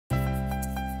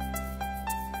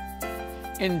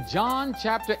In John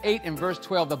chapter 8 and verse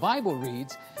 12, the Bible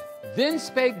reads, "Then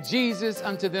spake Jesus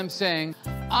unto them, saying,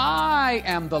 I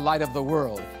am the light of the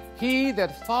world. He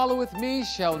that followeth me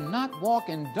shall not walk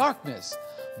in darkness,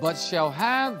 but shall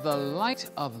have the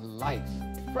light of life."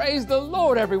 Praise the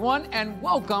Lord, everyone, and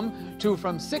welcome to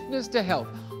From Sickness to Health.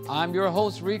 I'm your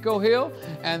host, Rico Hill,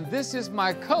 and this is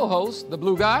my co-host, the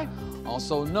blue guy,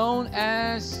 also known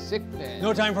as Sickness.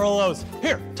 No time for all those.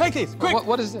 Here, take these, quick.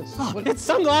 What is this? Oh, it's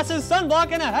sunglasses,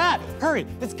 sunblock, and a hat. Hurry,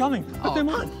 it's coming. Put them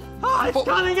on. Oh, it's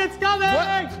coming, it's coming!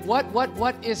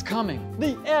 What is coming?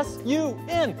 The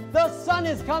S-U-N. The sun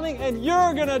is coming, and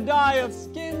you're gonna die of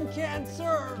skin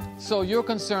cancer. So you're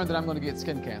concerned that I'm gonna get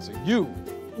skin cancer? You?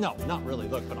 No, not really.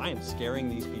 Look, but I am scaring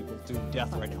these people to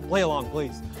death right now. Play along,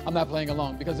 please. I'm not playing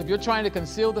along, because if you're trying to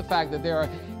conceal the fact that there are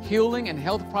healing and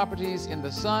health properties in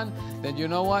the sun, then you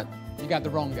know what? You got the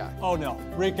wrong guy. Oh no,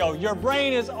 Rico, your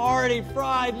brain is already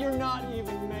fried. You're not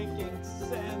even making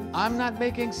sense. I'm not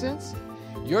making sense?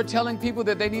 You're telling people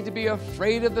that they need to be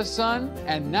afraid of the sun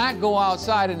and not go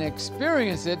outside and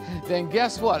experience it, then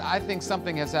guess what? I think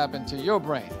something has happened to your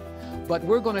brain. But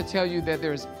we're going to tell you that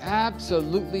there's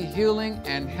absolutely healing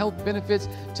and health benefits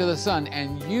to the sun,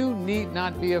 and you need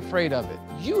not be afraid of it.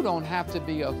 You don't have to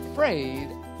be afraid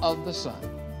of the sun.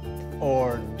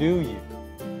 Or do you?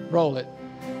 Roll it.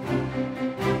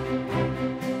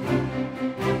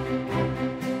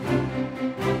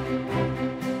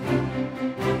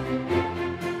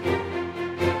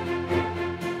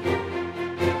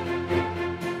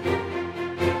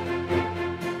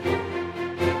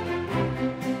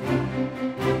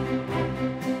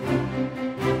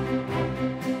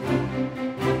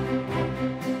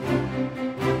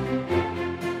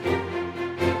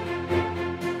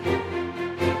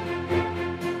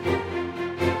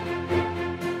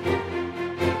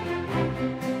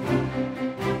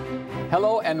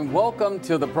 Hello and welcome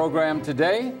to the program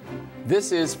today.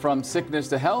 This is From Sickness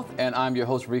to Health, and I'm your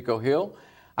host, Rico Hill.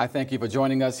 I thank you for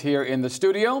joining us here in the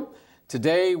studio.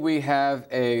 Today we have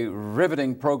a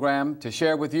riveting program to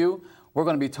share with you. We're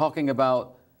going to be talking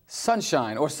about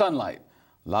sunshine or sunlight.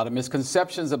 A lot of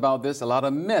misconceptions about this, a lot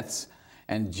of myths.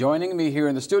 And joining me here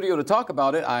in the studio to talk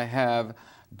about it, I have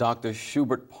Dr.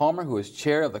 Schubert Palmer, who is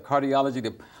chair of the cardiology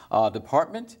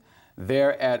department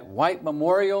there at White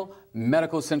Memorial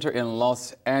Medical Center in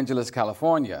Los Angeles,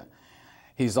 California.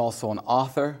 He's also an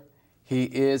author. He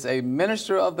is a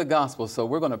minister of the gospel. So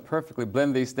we're going to perfectly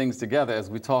blend these things together as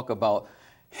we talk about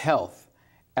health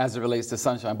as it relates to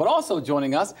sunshine. But also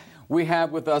joining us, we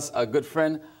have with us a good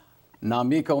friend,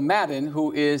 Namiko Madden,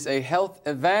 who is a health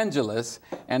evangelist,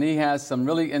 and he has some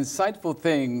really insightful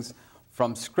things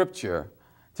from Scripture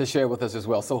to share with us as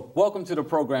well. So welcome to the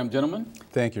program, gentlemen.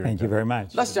 Thank you, Rico. Thank you very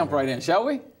much. Let's jump right in, shall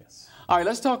we? Yes. All right,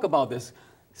 let's talk about this.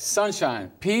 Sunshine.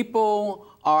 People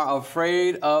are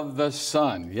afraid of the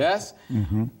sun, yes?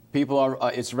 Mm-hmm. People are,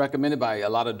 it's recommended by a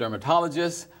lot of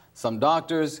dermatologists, some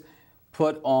doctors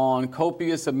put on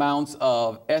copious amounts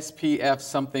of SPF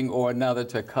something or another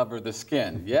to cover the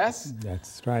skin, yes?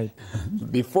 That's right.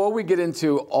 Before we get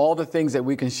into all the things that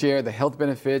we can share, the health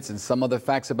benefits and some other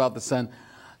facts about the sun,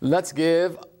 let's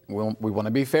give, we want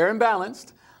to be fair and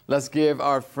balanced, let's give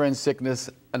our friend Sickness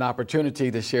an opportunity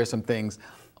to share some things,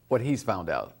 what he's found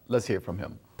out. Let's hear from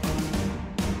him.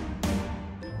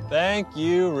 Thank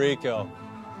you, Rico.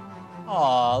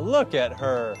 Aw, look at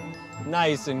her.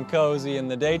 Nice and cozy in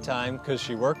the daytime because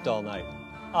she worked all night.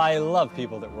 I love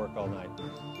people that work all night.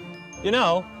 You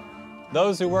know,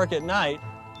 those who work at night,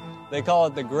 they call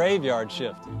it the graveyard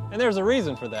shift. And there's a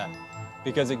reason for that,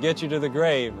 because it gets you to the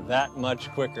grave that much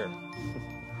quicker.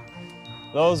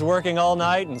 Those working all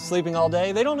night and sleeping all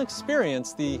day, they don't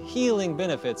experience the healing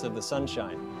benefits of the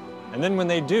sunshine. And then when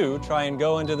they do try and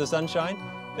go into the sunshine,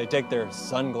 they take their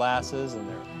sunglasses and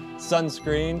their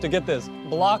sunscreen to, get this,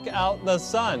 block out the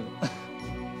sun.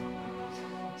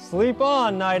 Sleep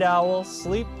on, night owl,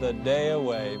 sleep the day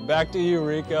away. Back to you,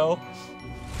 Rico.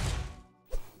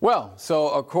 Well, so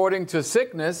according to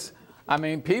Sickness, I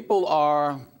mean, people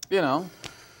are, you know,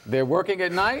 they're working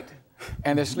at night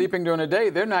and they're sleeping during the day.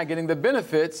 They're not getting the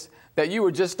benefits that you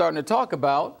were just starting to talk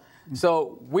about.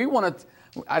 So we want to,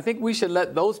 I think we should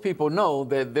let those people know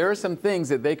that there are some things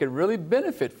that they could really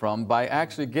benefit from by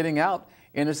actually getting out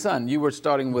in the sun. You were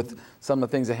starting with some of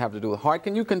the things that have to do with heart.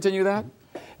 Can you continue that?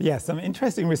 Yes, some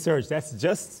interesting research that's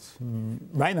just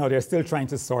right now they're still trying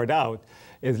to sort out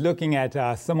is looking at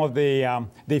some of the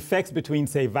effects between,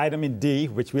 say, vitamin D,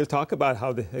 which we'll talk about how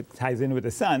it ties in with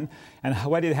the sun, and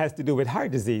what it has to do with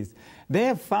heart disease. They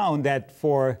have found that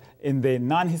in the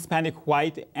non-Hispanic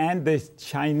white and the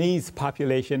Chinese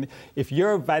population, if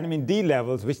your vitamin D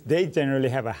levels, which they generally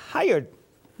have a higher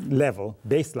level,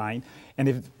 baseline,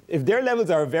 and if their levels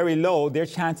are very low, their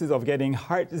chances of getting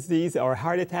heart disease or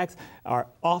heart attacks are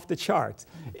off the charts.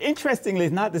 Interestingly,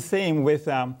 it's not the same with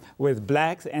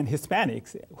blacks and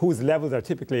Hispanics, whose levels are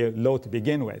typically low to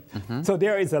begin with. So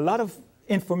there is a lot of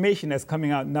information that's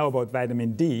coming out now about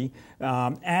vitamin D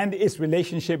and its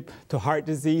relationship to heart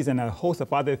disease and a host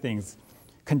of other things.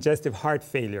 Congestive heart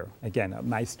failure, again, up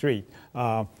my street.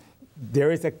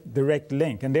 There is a direct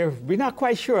link, and we're not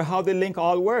quite sure how the link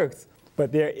all works,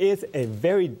 but there is a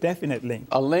very definite link.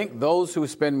 A link, those who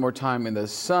spend more time in the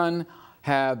sun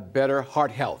have better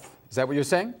heart health. Is that what you're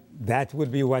saying? That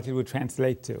would be what it would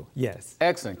translate to, yes.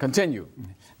 Excellent. Continue.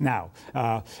 Now,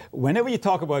 whenever you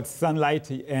talk about sunlight,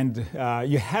 and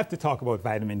you have to talk about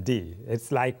vitamin D.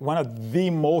 It's like one of the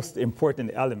most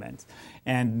important elements.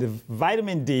 And the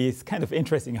vitamin D is kind of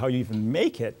interesting how you even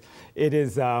make it. It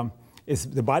is,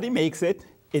 the body makes it.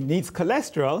 It needs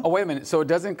cholesterol. Oh, wait a minute. So it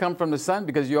doesn't come from the sun?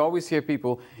 Because you always hear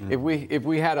people, if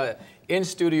we had a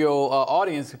in-studio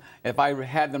audience, if I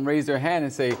had them raise their hand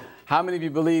and say, how many of you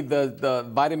believe the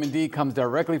vitamin D comes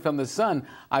directly from the sun?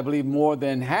 I believe more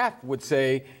than half would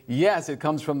say, yes, it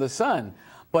comes from the sun.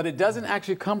 But it doesn't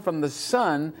actually come from the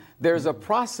sun. There's a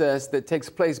process that takes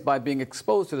place by being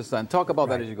exposed to the sun. Talk about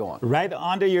that as you go on. Right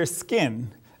under your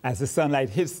skin, as the sunlight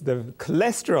hits the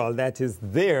cholesterol that is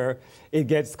there, it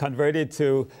gets converted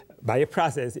to, by a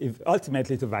process,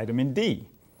 ultimately to vitamin D.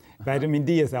 Vitamin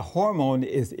D as a hormone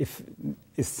is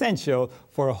essential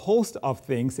for a host of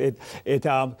things. It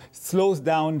slows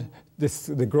down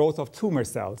the growth of tumor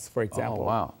cells, for example. Oh,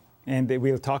 wow. And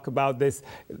we'll talk about this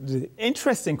the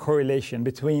interesting correlation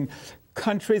between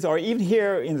countries, or even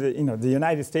here in the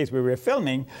United States where we're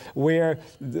filming, where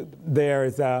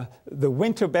there's the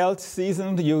winter belt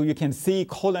season, you can see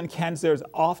colon cancers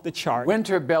off the chart.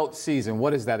 Winter belt season,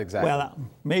 what is that exactly? Well,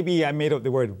 maybe I made up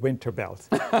the word winter belt.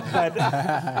 But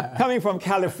coming from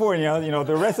California,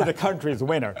 the rest of the country is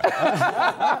winter.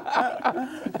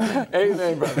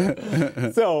 Amen,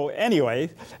 brother. So anyway,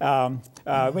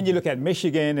 when you look at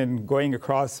Michigan and going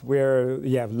across where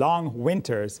you have long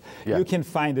winters, you can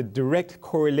find a direct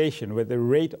correlation with the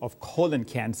rate of colon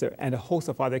cancer and a host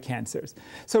of other cancers.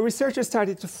 So researchers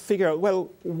started to figure out,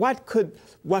 well, what could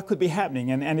be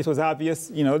happening? And it was obvious,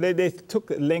 they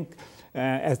took a link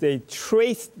as they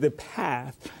traced the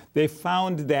path. They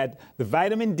found that the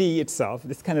vitamin D itself,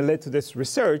 this kind of led to this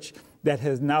research that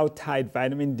has now tied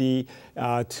vitamin D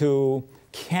to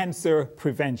cancer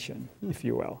prevention, if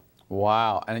you will.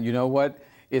 Wow. And you know what?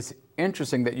 It's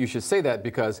interesting that you should say that,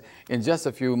 because in just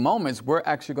a few moments, we're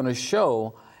actually going to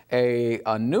show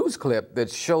a news clip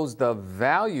that shows the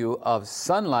value of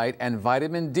sunlight and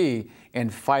vitamin D in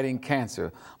fighting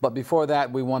cancer. But before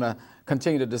that, we want to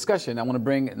continue the discussion. I want to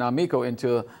bring Rico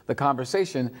into the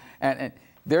conversation. And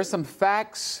there's some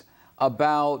facts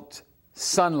about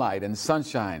sunlight and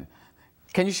sunshine.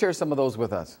 Can you share some of those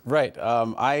with us? Right.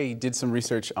 I did some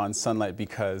research on sunlight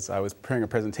because I was preparing a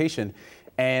presentation.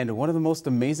 And one of the most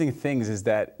amazing things is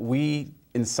that we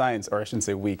in science, or I shouldn't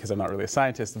say we because I'm not really a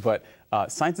scientist, but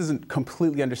science doesn't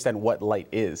completely understand what light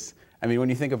is. I mean, when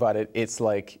you think about it, it's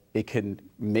like it can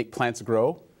make plants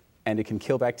grow and it can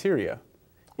kill bacteria.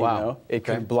 Wow. It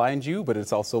can blind you, but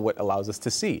it's also what allows us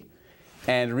to see.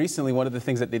 And recently, one of the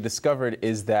things that they discovered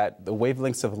is that the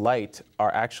wavelengths of light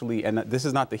are actually, and this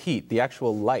is not the heat, the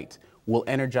actual light will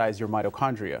energize your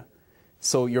mitochondria.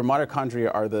 So your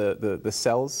mitochondria are the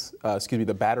cells,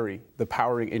 the battery, the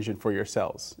powering engine for your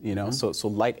cells, So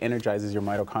light energizes your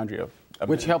mitochondria.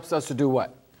 Which helps us to do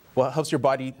what? Well, it helps your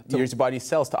body's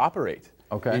cells to operate.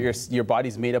 Okay. Your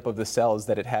body's made up of the cells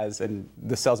that it has, and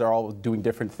the cells are all doing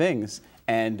different things.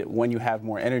 And when you have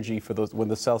more energy when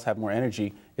the cells have more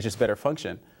energy, it's just better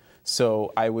function.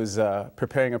 So I was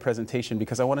preparing a presentation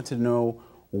because I wanted to know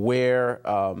where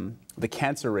the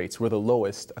cancer rates were the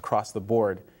lowest across the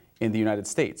board in the United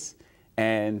States.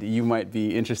 And you might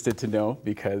be interested to know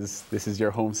because this is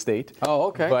your home state. Oh,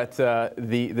 okay. But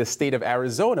the state of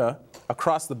Arizona,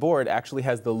 across the board, actually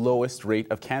has the lowest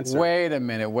rate of cancer. Wait a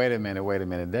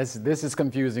minute. This is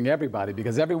confusing everybody,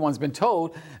 because everyone's been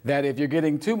told that if you're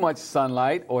getting too much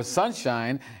sunlight or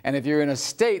sunshine, and if you're in a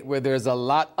state where there's a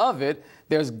lot of it,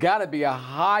 there's got to be a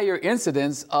higher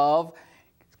incidence of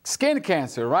skin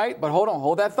cancer, right? But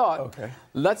hold that thought. Okay.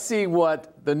 Let's see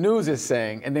what the news is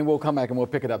saying, and then we'll come back and we'll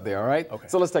pick it up there, all right? Okay.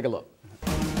 So let's take a look.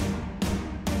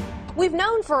 We've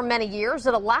known for many years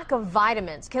that a lack of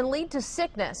vitamins can lead to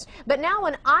sickness, but now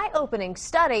an eye-opening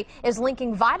study is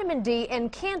linking vitamin D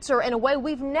and cancer in a way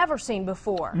we've never seen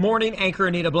before. Morning anchor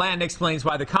Anita Bland explains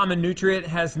why the common nutrient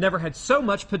has never had so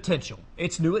much potential.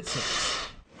 It's new at 6.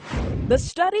 The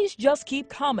studies just keep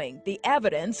coming, the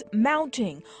evidence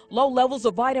mounting. Low levels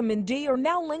of vitamin D are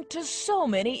now linked to so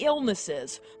many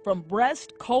illnesses, from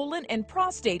breast, colon, and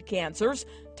prostate cancers,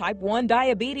 type 1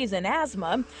 diabetes and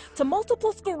asthma, to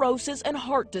multiple sclerosis and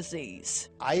heart disease.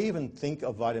 I even think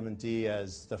of vitamin D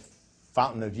as the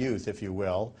fountain of youth, if you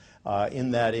will, in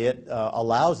that it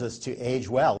allows us to age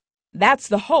well. That's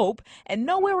the hope, and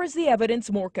nowhere is the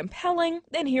evidence more compelling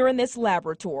than here in this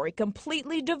laboratory,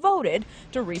 completely devoted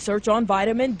to research on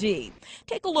vitamin D.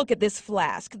 Take a look at this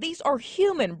flask. These are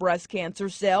human breast cancer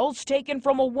cells taken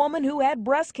from a woman who had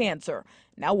breast cancer.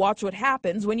 Now watch what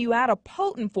happens when you add a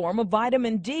potent form of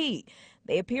vitamin D.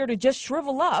 They appear to just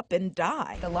shrivel up and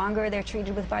die. The longer they're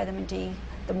treated with vitamin D,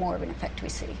 the more of an effect we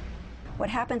see. What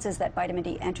happens is that vitamin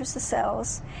D enters the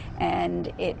cells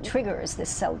and it triggers this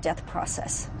cell death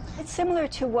process. It's similar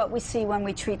to what we see when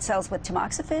we treat cells with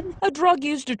tamoxifen. A drug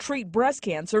used to treat breast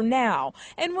cancer now.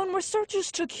 And when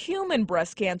researchers took human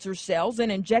breast cancer cells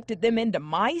and injected them into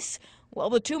mice, well,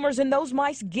 the tumors in those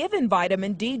mice given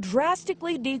vitamin D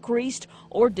drastically decreased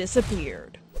or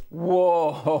disappeared.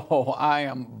 Whoa, I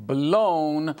am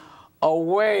blown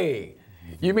away.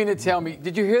 You mean to tell me,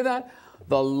 did you hear that?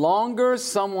 The longer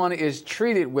someone is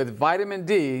treated with vitamin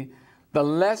D, the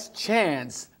less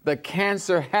chance the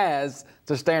cancer has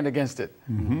to stand against it.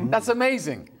 That's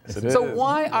amazing. Yes, so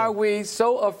why are we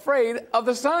so afraid of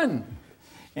the sun?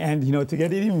 And, you know, to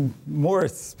get it even more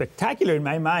spectacular in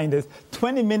my mind is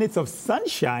 20 minutes of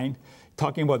sunshine,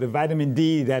 talking about the vitamin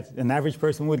D that an average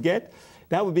person would get.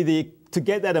 That would be to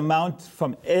get that amount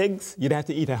from eggs, you'd have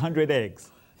to eat 100 eggs.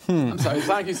 I'm sorry, it's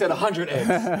like you said 100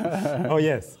 eggs. Oh,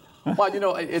 yes. Well, you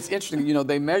know, it's interesting. You know,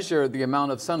 they measure the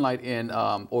amount of sunlight in,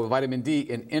 or vitamin D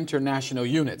in international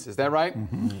units. Is that right?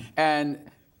 And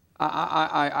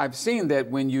I've seen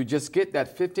that when you just get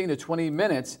that 15 to 20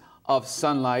 minutes of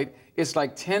sunlight, it's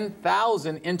like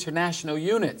 10,000 international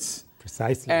units.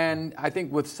 Precisely. And I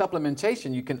think with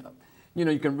supplementation, you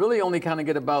can really only kind of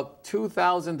get about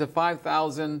 2,000 to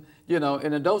 5,000, you know,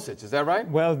 in a dosage. Is that right?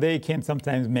 Well, they can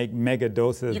sometimes make mega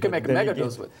doses. You can make a mega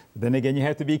dose with. Then again, you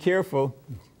have to be careful.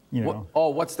 You know.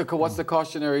 What's the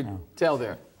cautionary tale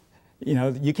there? You know,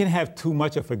 you can have too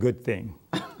much of a good thing.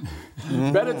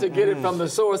 Better to get it from the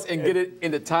source and get it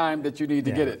in the time that you need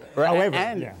to get it. Right.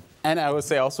 However, and I would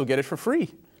say also get it for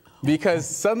free. Because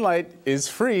sunlight is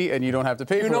free and you don't have to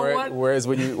pay for it. What? Whereas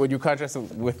when you contrast it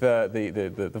with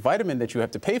the vitamin that you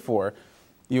have to pay for,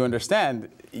 you understand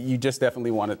you just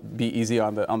definitely want to be easy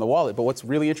on the wallet. But what's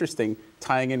really interesting,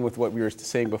 tying in with what we were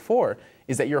saying before,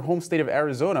 is that your home state of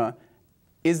Arizona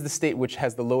is the state which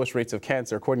has the lowest rates of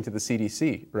cancer, according to the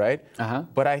CDC, right?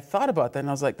 But I thought about that and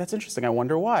I was like, that's interesting. I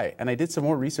wonder why. And I did some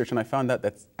more research and I found out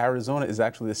that Arizona is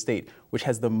actually the state which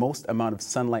has the most amount of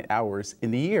sunlight hours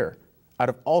in the year out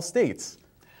of all states.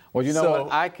 Well, you know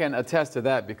what? I can attest to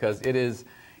that because it is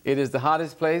the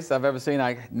hottest place I've ever seen.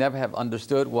 I never have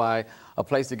understood why a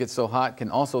place that gets so hot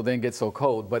can also then get so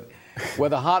cold. But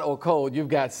whether hot or cold, you've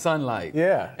got sunlight.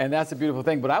 Yeah. And that's a beautiful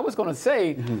thing. But I was going to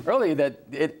say earlier that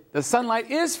the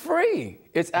sunlight is free.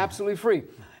 It's absolutely free.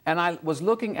 And I was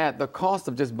looking at the cost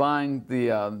of just buying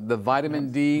the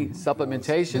vitamin D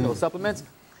supplementation or supplements.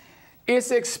 It's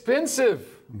expensive.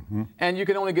 And you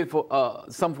can only get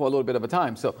some for a little bit of a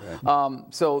time. So,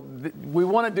 we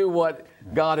want to do what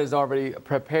God has already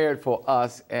prepared for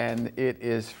us, and it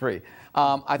is free.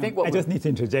 I think what I just need to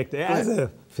interject. As a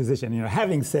physician, you know,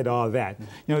 having said all that,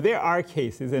 you know, there are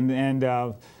cases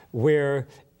where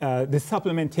the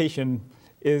supplementation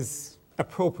is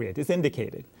appropriate, it's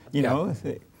indicated. You know,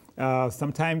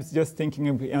 sometimes just thinking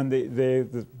on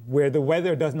where the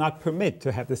weather does not permit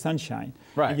to have the sunshine.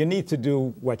 Right. You need to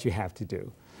do what you have to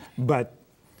do. But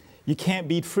you can't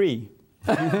beat free.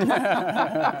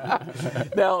 Now,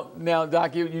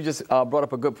 Doc, you just brought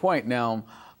up a good point. Now,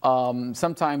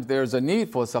 sometimes there's a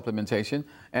need for supplementation,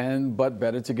 but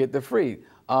better to get the free.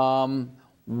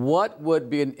 What would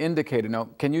be an indicator? Now,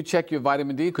 can you check your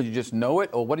vitamin D? Could you just know it?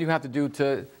 Or what do you have to do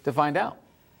to find out?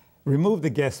 Remove the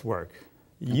guesswork.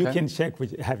 You can check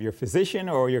have your physician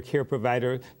or your care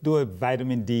provider do a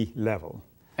vitamin D level.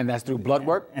 And that's through blood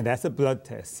work? And that's a blood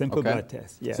test, simple blood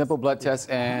test, yes. Simple blood test,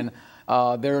 and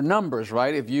there are numbers,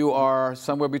 right? If you are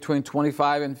somewhere between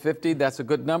 25 and 50, that's a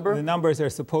good number? The numbers are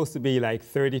supposed to be like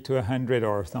 30 to 100,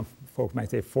 or some folks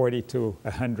might say 40 to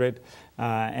 100.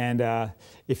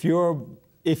 If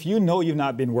you know you've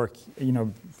not been working, you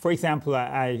know, for example,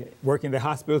 I work in the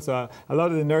hospital, so a lot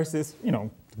of the nurses, you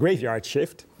know, graveyard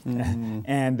shift. And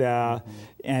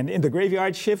in the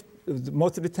graveyard shift,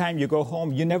 most of the time you go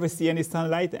home, you never see any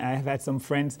sunlight. I have had some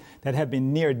friends that have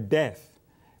been near death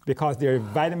because their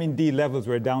vitamin D levels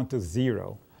were down to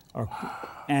 0.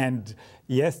 And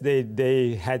yes,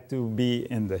 they had to be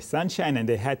in the sunshine and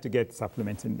they had to get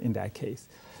supplements in that case.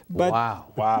 But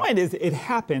the point is, it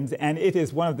happens, and it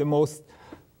is one of the most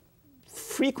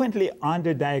frequently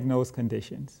underdiagnosed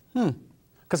conditions.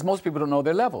 Because most people don't know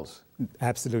their levels.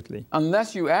 Absolutely.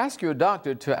 Unless you ask your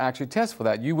doctor to actually test for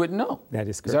that, you wouldn't know. That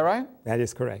is correct. Is that right? That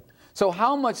is correct. So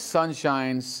how much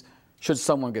sunshine should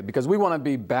someone get? Because we want to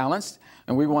be balanced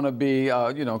and we want to be,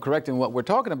 correct in what we're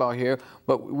talking about here,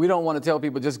 but we don't want to tell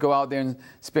people just go out there and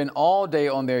spend all day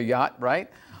on their yacht, right?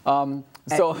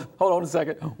 So hold on a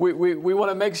second. We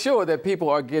want to make sure that people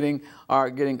are getting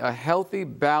a healthy,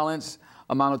 balanced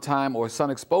amount of time or sun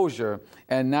exposure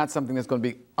and not something that's going to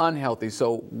be unhealthy.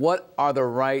 So what are the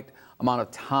right amount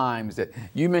of times that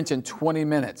you mentioned 20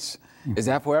 minutes? Is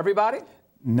that for everybody?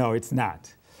 No, it's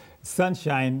not.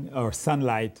 Sunshine or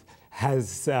sunlight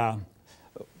has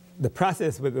the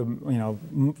process with,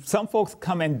 some folks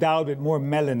come endowed with more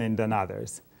melanin than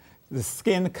others. The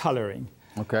skin coloring.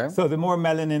 Okay. So the more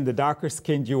melanin, the darker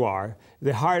skinned you are,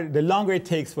 the longer it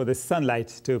takes for the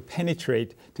sunlight to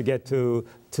penetrate to get to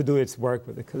do its work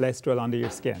with the cholesterol under your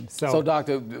skin. So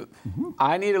doctor,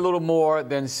 I need a little more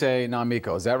than, say,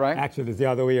 Namiko. Is that right? Actually, it's the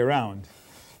other way around.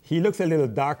 He looks a little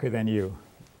darker than you.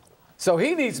 So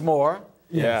he needs more.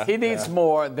 Yeah. He needs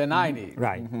more than I need.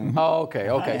 Right. Oh, okay.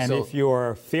 And so if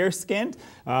you're fair-skinned,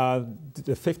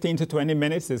 the 15 to 20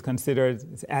 minutes is considered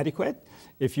adequate.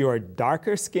 If you are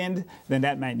darker-skinned, then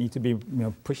that might need to be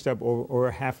pushed up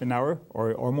over half an hour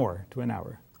or more to an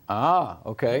hour. Ah,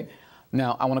 okay.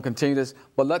 Now, I want to continue this,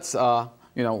 but let's,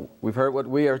 we've heard what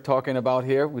we are talking about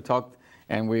here. We talked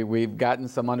and we've gotten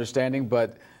some understanding,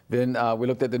 but then we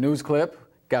looked at the news clip,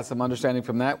 got some understanding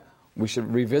from that. We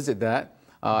should revisit that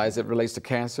as it relates to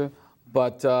cancer.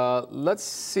 But let's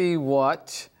see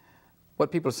what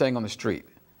people are saying on the street.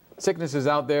 Sickness is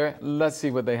out there. Let's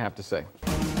see what they have to say.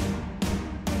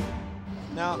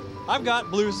 Now, I've got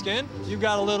blue skin. You've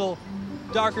got a little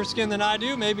darker skin than I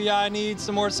do. Maybe I need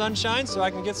some more sunshine so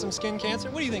I can get some skin cancer.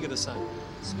 What do you think of the sun?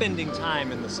 Spending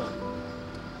time in the sun.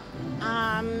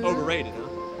 Overrated,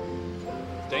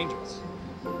 huh? Dangerous.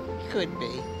 Could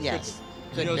be, yes.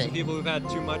 You know some people who've had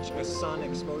too much sun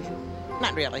exposure?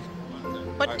 Not really.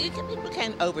 But people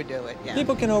can overdo it, yeah.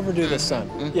 People can overdo the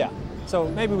sun, yeah. So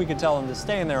maybe we could tell them to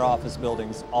stay in their office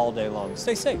buildings all day long.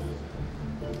 Stay safe.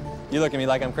 You look at me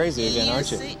like I'm crazy again, aren't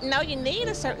you? No, you need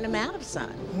a certain amount of sun.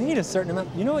 Need a certain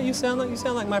amount. You know what you sound like? You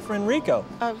sound like my friend Rico.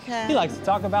 Okay. He likes to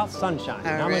talk about sunshine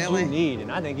and how much you need. And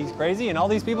I think he's crazy. And all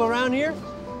these people around here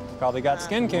probably got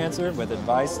skin cancer with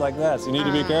advice like that. So you need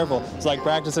to be careful. It's like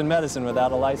practicing medicine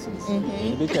without a license. You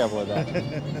need to be careful with that.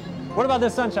 What about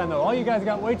this sunshine, though? All you guys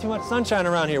got way too much sunshine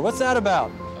around here. What's that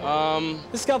about?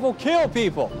 This stuff will kill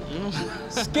people.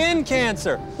 Skin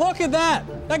cancer. Look at that.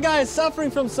 That guy is suffering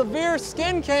from severe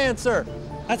skin cancer.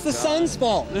 That's the sun's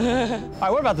fault. All right,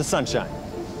 what about the sunshine?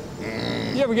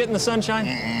 You ever get in the sunshine?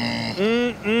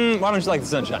 Why don't you like the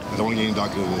sunshine? I don't want to get any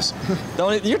darker than this.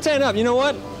 You're tanning up. You know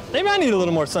what? Maybe I need a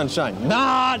little more sunshine.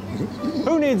 Not.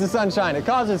 Who needs the sunshine? It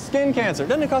causes skin cancer.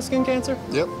 Doesn't it cause skin cancer?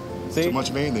 Yep. See? Too much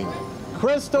of anything.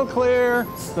 Crystal clear.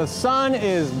 The sun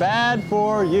is bad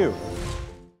for you.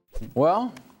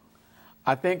 Well,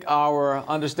 I think our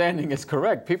understanding is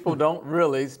correct. People don't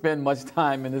really spend much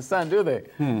time in the sun, do they?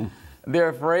 They're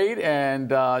afraid, and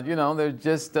they're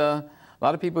just a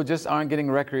lot of people just aren't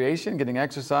getting recreation, getting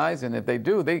exercise, and if they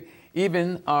do, they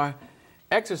even are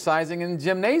exercising in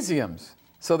gymnasiums.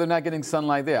 So they're not getting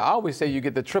sunlight there. I always say you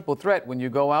get the triple threat when you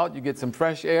go out. You get some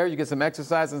fresh air, you get some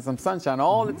exercise and some sunshine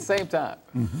all at the same time,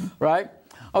 right?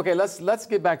 Okay, let's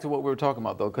get back to what we were talking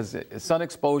about, though, because sun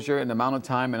exposure and the amount of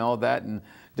time and all that and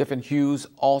different hues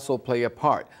also play a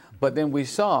part. But then we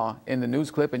saw in the news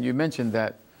clip, and you mentioned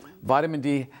that vitamin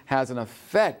D has an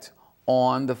effect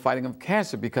on the fighting of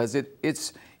cancer because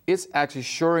it's actually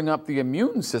shoring up the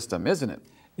immune system, isn't it?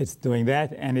 It's doing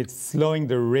that, and it's slowing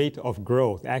the rate of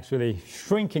growth, actually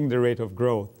shrinking the rate of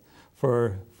growth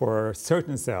for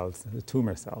certain cells, the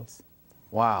tumor cells.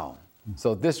 Wow.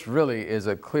 So this really is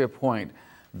a clear point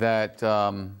that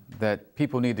that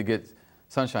people need to get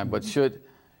sunshine. But should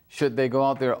they go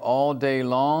out there all day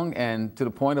long and to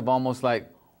the point of almost like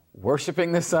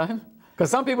worshiping the sun? Because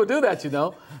some people do that, you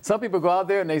know. Some people go out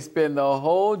there and they spend the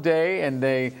whole day and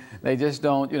they just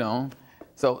don't,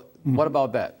 So what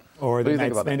about that? Or they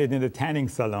might spend it in the tanning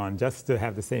salon just to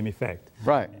have the same effect.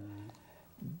 Right.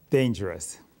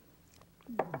 Dangerous.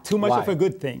 Too much of a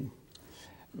good thing.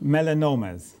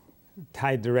 Melanomas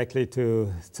tied directly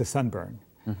to sunburn.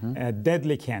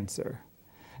 Deadly cancer.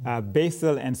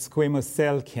 Basal and squamous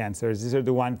cell cancers, these are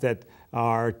the ones that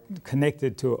are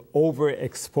connected to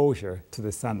overexposure to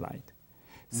the sunlight.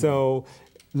 So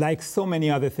like so many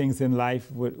other things in life,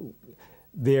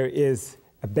 there is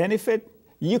a benefit.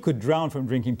 You could drown from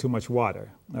drinking too much water,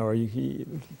 or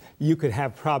you could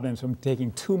have problems from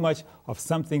taking too much of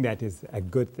something that is a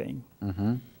good thing.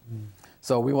 Mm-hmm.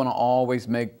 So we want to always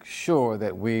make sure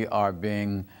that we are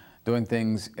doing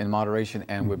things in moderation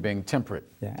and we're being temperate.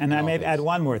 Yeah, and I may add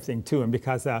one more thing too, and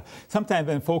because sometimes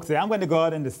when folks say, I'm going to go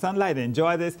out in the sunlight and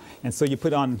enjoy this, and so you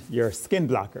put on your skin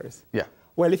blockers. Yeah.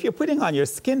 Well, if you're putting on your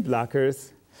skin blockers,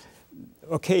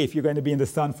 okay, if you're going to be in the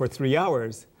sun for 3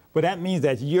 hours, but that means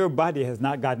that your body has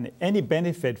not gotten any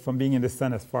benefit from being in the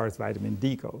sun as far as vitamin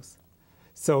D goes.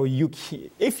 So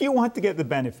if you want to get the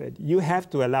benefit, you have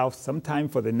to allow some time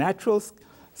for the natural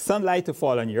sunlight to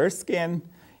fall on your skin,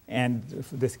 and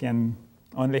this can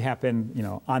only happen,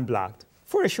 unblocked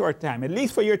for a short time, at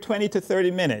least for your 20 to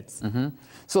 30 minutes. Mm-hmm.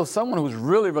 So someone who's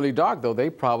really, really dark, though, they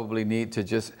probably need to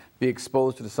just be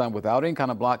exposed to the sun without any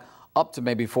kind of block up to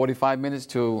maybe 45 minutes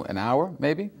to an hour,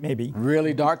 maybe? Maybe.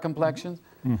 Really dark complexions?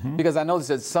 Mm-hmm. Because I noticed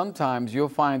that sometimes you'll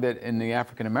find that in the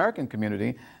African-American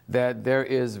community that there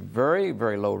is very,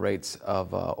 very low rates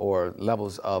of or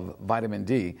levels of vitamin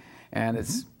D. And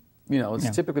it's,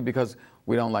 it's typically because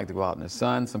we don't like to go out in the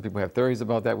sun. Some people have theories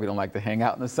about that. We don't like to hang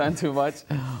out in the sun too much.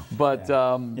 But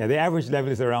the average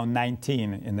level is around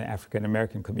 19 in the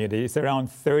African-American community. It's around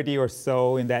 30 or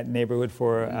so in that neighborhood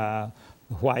for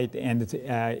white, and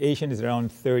Asian is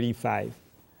around 35.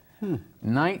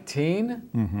 19?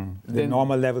 Mm-hmm. The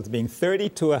normal levels being 30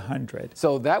 to 100.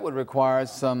 So that would require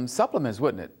some supplements,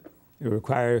 wouldn't it? It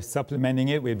requires supplementing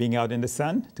it with being out in the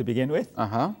sun to begin with,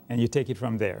 and you take it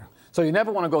from there. So you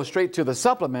never want to go straight to the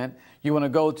supplement. You want to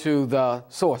go to the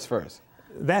source first.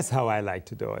 That's how I like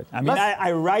to do it. I mean,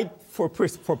 I write for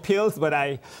pills, but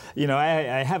I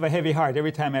have a heavy heart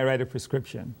every time I write a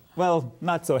prescription. Well,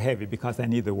 not so heavy because I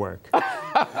need the work.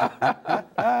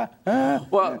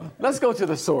 Well, let's go to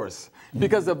the source,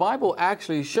 because the Bible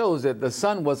actually shows that the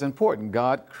sun was important.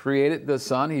 God created the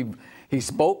sun. He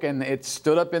spoke, and it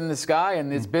stood up in the sky,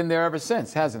 and it's been there ever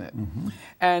since, hasn't it? Mm-hmm.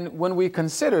 And when we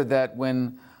consider that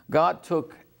when God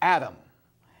took Adam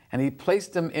and he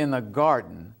placed him in a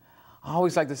garden, I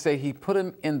always like to say he put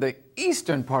him in the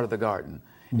eastern part of the garden.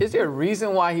 Mm-hmm. Is there a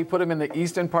reason why he put him in the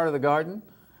eastern part of the garden?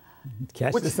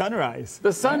 Catch the sunrise.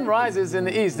 The sun rises in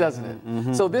the east, doesn't it?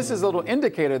 Mm-hmm. So this is a little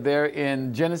indicator there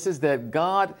in Genesis that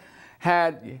God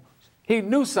he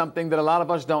knew something that a lot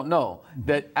of us don't know,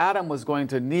 that Adam was going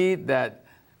to need that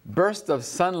burst of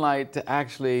sunlight to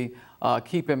actually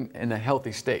keep him in a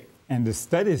healthy state. And the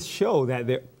studies show that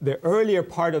the earlier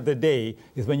part of the day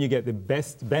is when you get the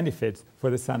best benefits for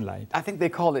the sunlight. I think they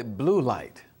call it blue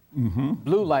light. Mm-hmm.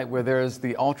 Blue light, where there's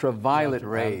the ultraviolet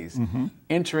rays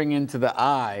entering into the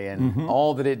eye and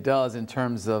all that it does in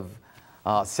terms of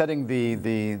setting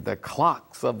the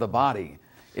clocks of the body.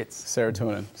 It's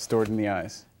serotonin stored in the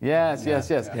eyes. Yes.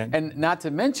 And not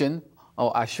to mention,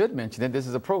 I should mention it, this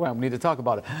is a program, we need to talk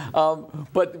about it.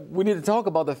 But we need to talk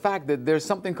about the fact that there's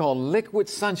something called liquid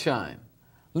sunshine.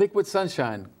 Liquid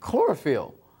sunshine,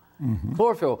 chlorophyll. Mm-hmm.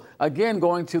 Chlorophyll, again,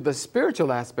 going to the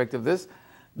spiritual aspect of this,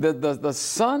 the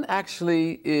sun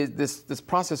actually is this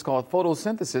process called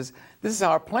photosynthesis. This is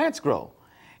how our plants grow.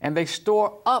 And they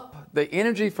store up the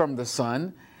energy from the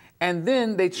sun, and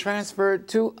then they transfer it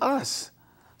to us.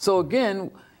 So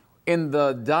again, in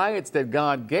the diets that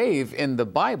God gave in the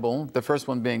Bible, the first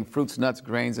one being fruits, nuts,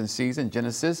 grains, and seeds in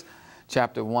Genesis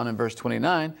chapter 1 and verse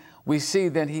 29, we see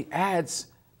that he adds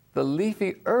the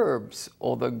leafy herbs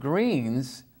or the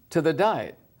greens to the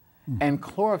diet. And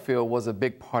chlorophyll was a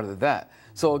big part of that.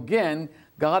 So again,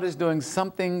 God is doing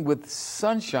something with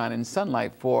sunshine and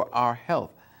sunlight for our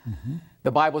health. Mm-hmm.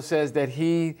 The Bible says that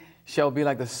he shall be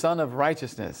like the Son of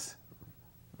Righteousness,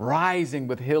 rising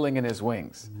with healing in his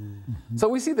wings. Mm-hmm. So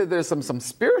we see that there's some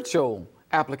spiritual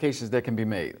applications that can be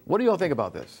made. What do you all think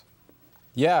about this?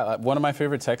 Yeah, one of my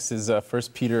favorite texts is 1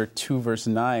 Peter 2, verse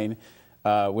 9,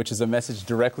 which is a message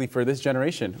directly for this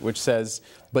generation, which says,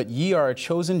 "But ye are a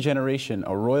chosen generation,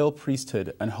 a royal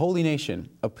priesthood, an holy nation,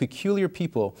 a peculiar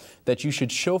people, that you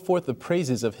should show forth the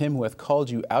praises of him who hath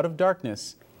called you out of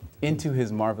darkness into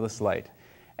his marvelous light."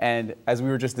 And as we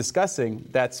were just discussing,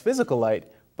 that's physical light,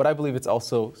 but I believe it's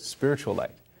also spiritual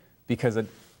light, because an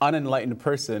unenlightened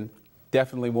person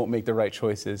definitely won't make the right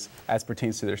choices as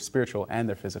pertains to their spiritual and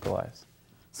their physical lives.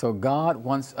 So God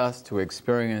wants us to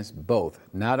experience both,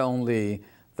 not only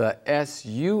the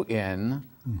S-U-N,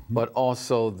 but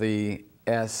also the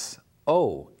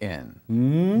S-O-N.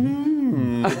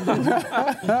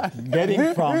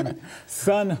 Getting from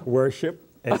sun worship,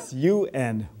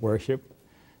 S-U-N worship,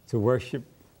 to worship,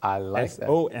 I like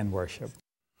S-O-N worship.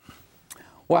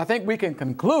 Well, I think we can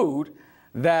conclude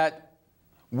that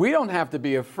We don't have to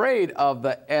be afraid of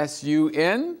the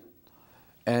S-U-N,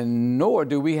 and nor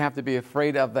do we have to be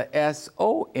afraid of the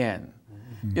S-O-N.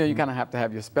 You know, you kind of have to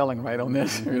have your spelling right on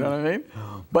this, you know what I mean?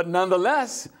 But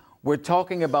nonetheless, we're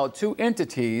talking about two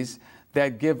entities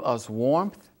that give us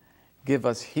warmth, give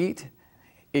us heat,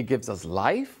 it gives us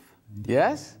life,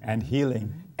 yes? And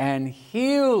healing. And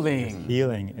healing. There's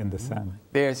healing in the sun.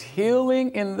 There's healing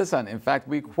in the sun. In fact,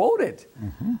 we quoted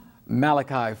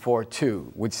Malachi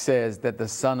 4:2, which says that the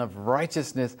Son of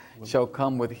Righteousness shall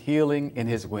come with healing in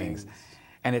his wings.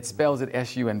 And it spells it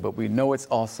S-U-N, but we know it's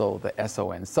also the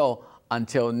S-O-N. So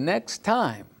until next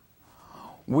time,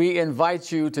 we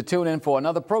invite you to tune in for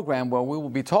another program where we will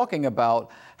be talking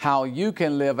about how you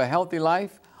can live a healthy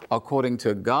life according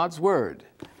to God's Word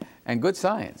and good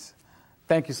science.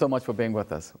 Thank you so much for being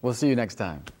with us. We'll see you next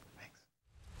time.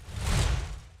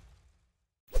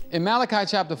 Thanks. In Malachi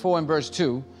chapter 4 and verse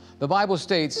 2, the Bible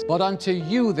states, "But unto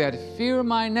you that fear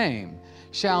my name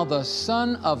shall the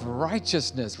Son of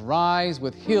Righteousness rise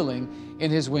with healing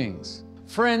in his wings."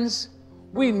 Friends,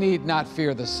 we need not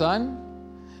fear the sun,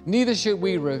 neither should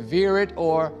we revere it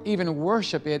or even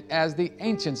worship it as the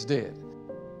ancients did.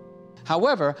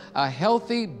 However, a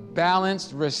healthy,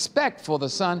 balanced respect for the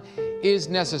sun is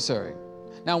necessary.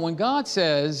 Now, when God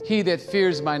says, "He that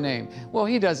fears my name," well,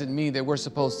 he doesn't mean that we're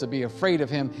supposed to be afraid of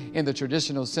him in the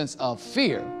traditional sense of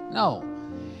fear. No,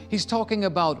 he's talking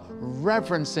about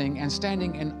reverencing and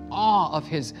standing in awe of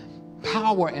his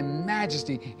power and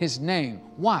majesty, his name.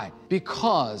 Why?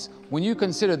 Because when you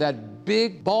consider that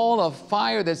big ball of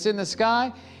fire that's in the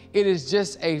sky, it is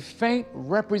just a faint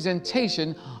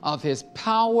representation of his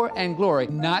power and glory,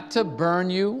 not to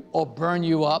burn you or burn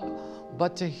you up,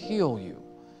 but to heal you,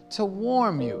 to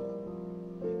warm you,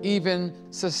 even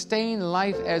sustain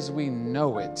life as we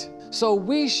know it. So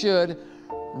we should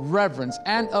reverence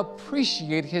and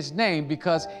appreciate his name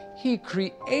because he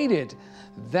created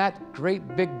that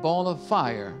great big ball of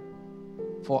fire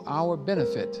for our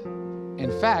benefit. In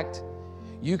fact,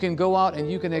 you can go out and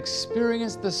you can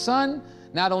experience the sun,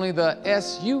 not only the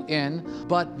S-U-N,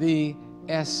 but the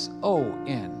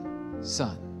S-O-N,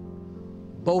 sun.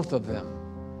 Both of them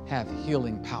have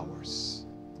healing powers.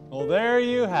 Well, there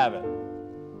you have it.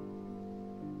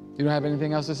 You don't have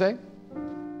anything else to say?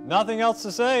 Nothing else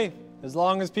to say. As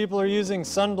long as people are using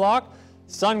sunblock,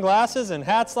 sunglasses, and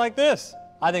hats like this,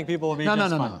 I think people will be just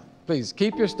fine. No. Please,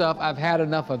 keep your stuff. I've had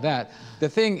enough of that. The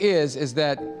thing is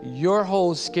that your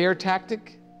whole scare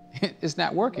tactic is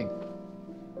not working.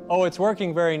 Oh, it's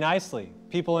working very nicely.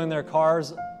 People in their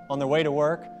cars on their way to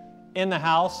work, in the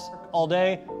house all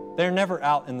day, they're never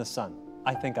out in the sun.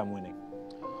 I think I'm winning.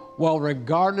 Well,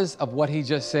 regardless of what he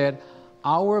just said,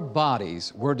 our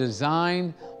bodies were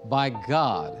designed by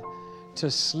God to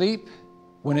sleep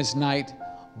when it's night,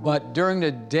 but during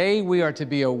the day we are to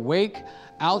be awake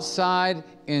outside,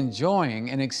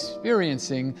 enjoying and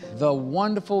experiencing the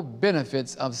wonderful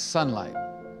benefits of sunlight.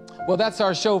 Well, that's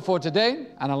our show for today,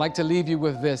 and I'd like to leave you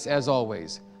with this as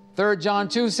always. 3 John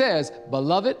 2 says,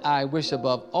 "Beloved, I wish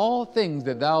above all things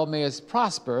that thou mayest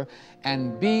prosper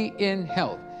and be in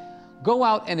health." Go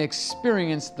out and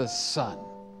experience the sun,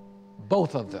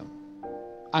 both of them.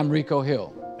 I'm Rico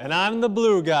Hill. And I'm the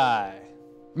blue guy.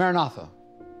 Maranatha.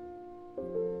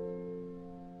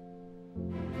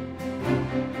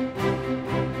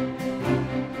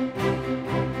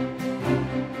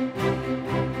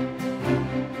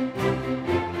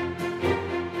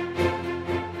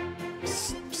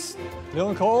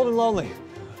 Feeling cold and lonely.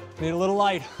 Need a little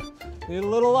light. Need a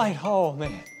little light. Oh,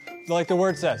 man. Like the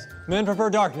word says, men prefer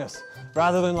darkness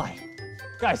rather than light.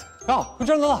 Guys, who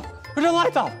turned the light? Who turned the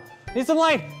lights off? Need some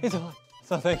light. Need some light.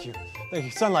 So thank you. Thank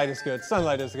you. Sunlight is good.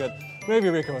 Sunlight is good. Maybe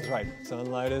Rico was right.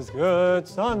 Sunlight is good.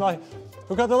 Sunlight.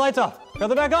 Who cut the lights off? Cut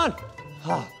them back on.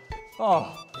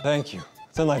 Oh, thank you.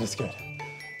 Sunlight is good.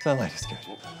 Sunlight is good.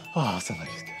 Oh, sunlight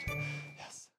is good.